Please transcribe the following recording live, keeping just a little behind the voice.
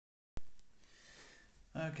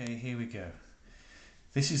Okay, here we go.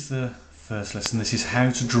 This is the first lesson. This is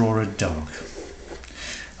how to draw a dog.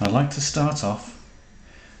 I'd like to start off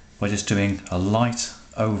by just doing a light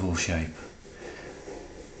oval shape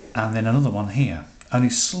and then another one here,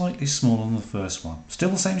 only slightly smaller than the first one.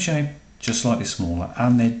 Still the same shape, just slightly smaller,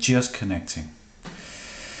 and they're just connecting.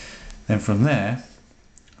 Then from there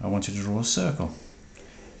I want you to draw a circle.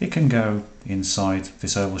 It can go inside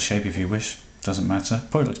this oval shape if you wish, doesn't matter,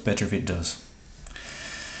 probably looks better if it does.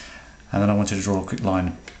 And then I want you to draw a quick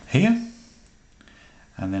line here,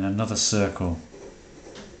 and then another circle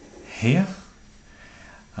here,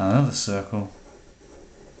 and another circle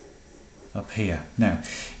up here. Now,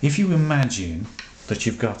 if you imagine that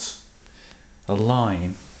you've got a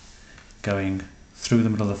line going through the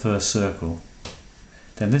middle of the first circle,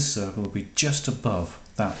 then this circle will be just above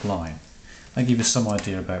that line. That'll give you some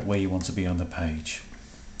idea about where you want to be on the page.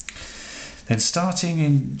 Then starting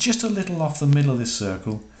in just a little off the middle of this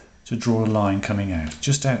circle, to draw a line coming out,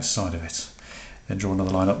 just outside of it. Then draw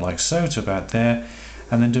another line up like so to about there,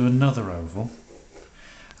 and then do another oval.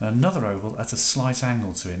 And another oval at a slight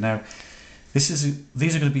angle to it. Now, these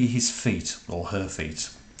are going to be his feet, or her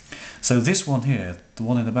feet. So this one here, the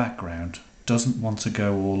one in the background, doesn't want to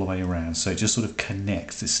go all the way around, so it just sort of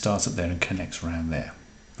connects. It starts up there and connects around there.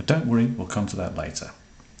 But don't worry, we'll come to that later.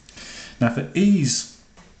 Now, for ease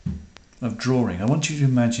of drawing, I want you to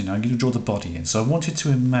imagine, I'm going to draw the body in, so I want you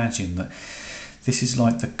to imagine that this is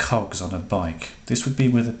like the cogs on a bike. This would be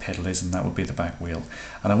where the pedal is and that would be the back wheel.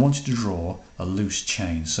 And I want you to draw a loose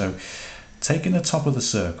chain. So taking the top of the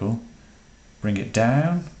circle, bring it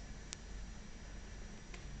down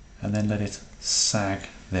and then let it sag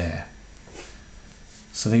there.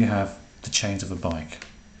 So there you have the chains of a bike.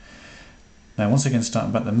 Now once again,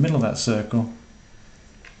 starting back the middle of that circle,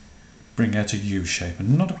 bring out a U shape,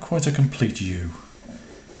 and not quite a complete U.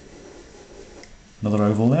 Another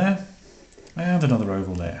oval there, and another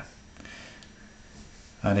oval there.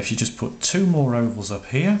 And if you just put two more ovals up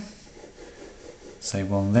here, say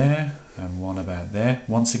one there and one about there.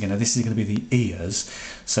 Once again, now this is going to be the ears,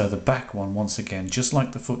 so the back one, once again, just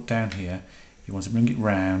like the foot down here, you want to bring it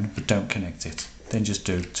round, but don't connect it. Then just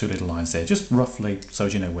do two little lines there, just roughly, so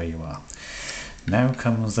as you know where you are. Now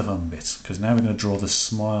comes the fun bit, because now we're going to draw the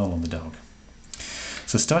smile on the dog.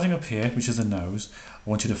 So starting up here, which is the nose, I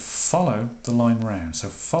want you to follow the line round. So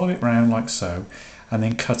follow it round like so, and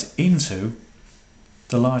then cut into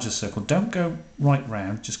the larger circle. Don't go right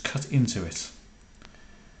round, just cut into it.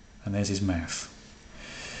 And there's his mouth.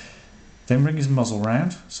 Then bring his muzzle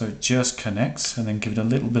round, so it just connects, and then give it a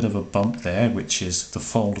little bit of a bump there, which is the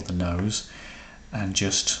fold of the nose, and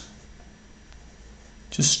just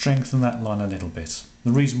strengthen that line a little bit.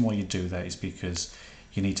 The reason why you do that is because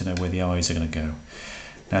you need to know where the eyes are going to go.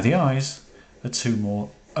 Now the eyes are two more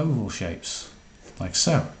oval shapes, like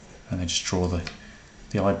so. And then just draw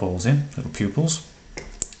the eyeballs in, little pupils,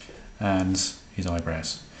 and his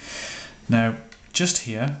eyebrows. Now just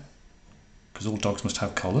here, because all dogs must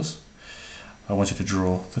have collars, I want you to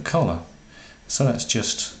draw the collar. So that's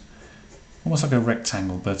just almost like a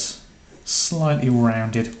rectangle, but slightly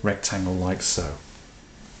rounded rectangle like so.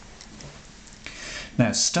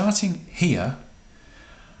 Now starting here,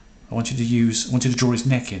 I want you to draw his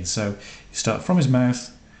neck in. So you start from his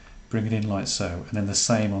mouth, bring it in like so, and then the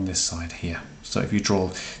same on this side here. So if you draw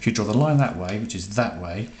the line that way, which is that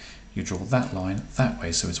way, you draw that line that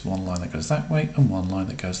way. So it's one line that goes that way and one line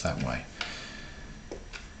that goes that way.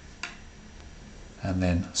 And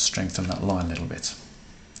then strengthen that line a little bit.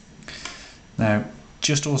 Now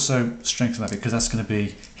just also strengthen that because that's going to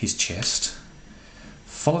be his chest.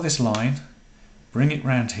 Follow this line, bring it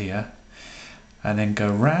round here, and then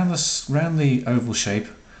go round the oval shape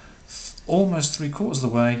almost 3/4 of the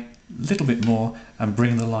way, a little bit more, and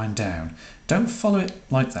bring the line down. Don't follow it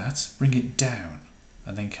like that, bring it down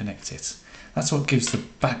and then connect it. That's what gives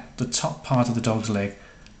the top part of the dog's leg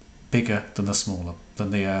bigger than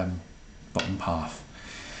the bottom half.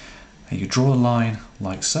 And you draw a line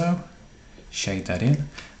like so, shade that in.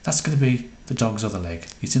 That's going to be the dog's other leg.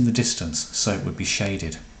 It's in the distance, so it would be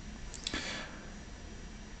shaded.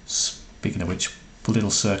 Speaking of which, put a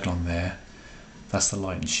little circle on there. That's the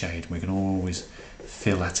light and shade. We can always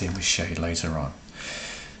fill that in with shade later on.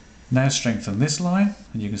 Now strengthen this line,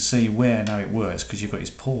 and you can see where now it works because you've got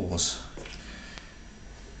his paws.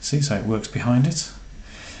 See, so it works behind it.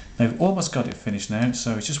 Now we've almost got it finished now,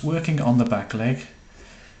 so it's just working on the back leg.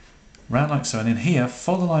 Round like so, and then here,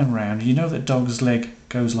 follow the line round. You know that dog's leg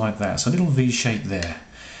goes like that, so a little V shape there.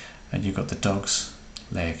 And you've got the dog's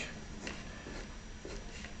leg.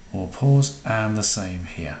 More paws, and the same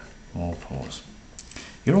here, more paws.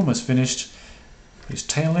 You're almost finished. Put his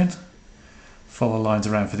tail in, Follow lines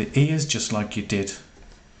around for the ears, just like you did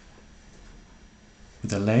with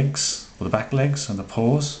the legs, or the back legs and the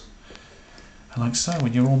paws. And like so,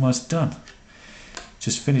 when you're almost done,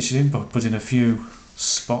 just finish it in by putting a few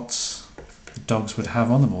spots the dogs would have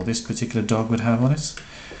on them, or this particular dog would have on it.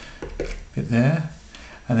 Bit there,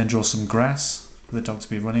 and then draw some grass for the dog to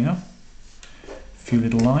be running on. A few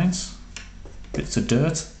little lines, bits of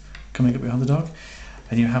dirt coming up behind the dog,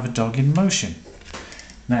 and you have a dog in motion.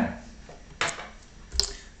 Now,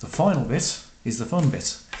 the final bit is the fun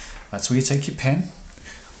bit. That's where you take your pen,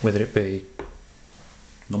 whether it be a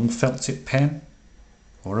long felt tip pen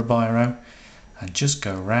or a biro, and just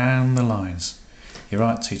go round the lines. Your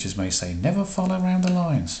art teachers may say, never follow round the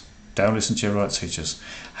lines. Don't listen to your art teachers.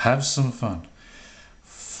 Have some fun.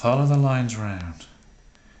 Follow the lines round.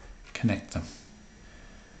 Connect them.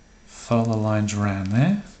 Follow the lines round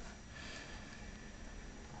there.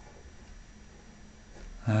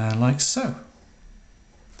 Like so.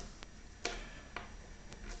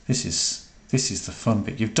 This is the fun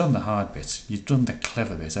bit. You've done the hard bit. You've done the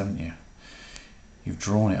clever bit, haven't you? You've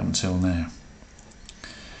drawn it up until now.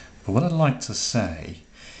 But what I'd like to say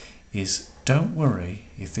is, don't worry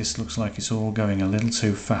if this looks like it's all going a little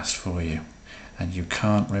too fast for you and you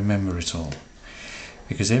can't remember it all.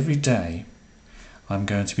 Because every day I'm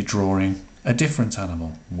going to be drawing a different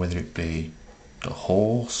animal, whether it be a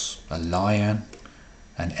horse, a lion,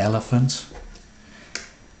 an elephant,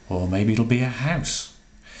 or maybe it'll be a house,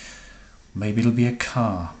 maybe it'll be a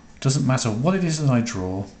car. Doesn't matter what it is that I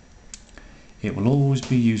draw, it will always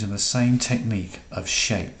be using the same technique of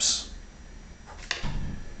shapes.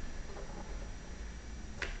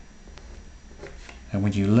 And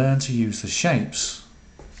when you learn to use the shapes,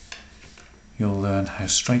 you'll learn how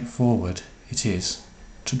straightforward it is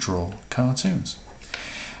to draw cartoons.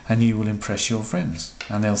 And you will impress your friends,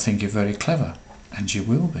 and they'll think you're very clever, and you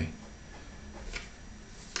will be.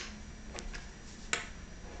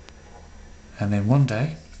 And then one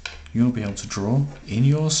day, you'll be able to draw in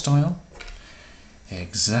your style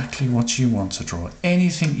exactly what you want to draw.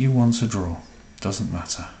 Anything you want to draw, doesn't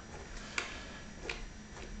matter.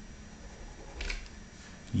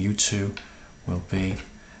 You too will be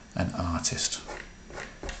an artist.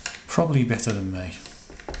 Probably better than me.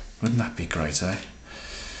 Wouldn't that be great, eh?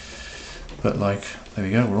 But like, there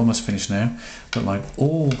we go, we're almost finished now. But like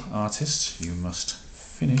all artists, you must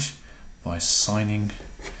finish by signing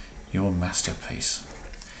your masterpiece.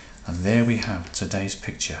 And there we have today's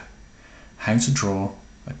picture. How to draw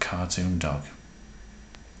a cartoon dog.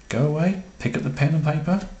 Go away, pick up the pen and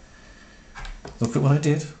paper, look at what I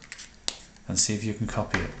did, and see if you can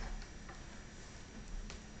copy it.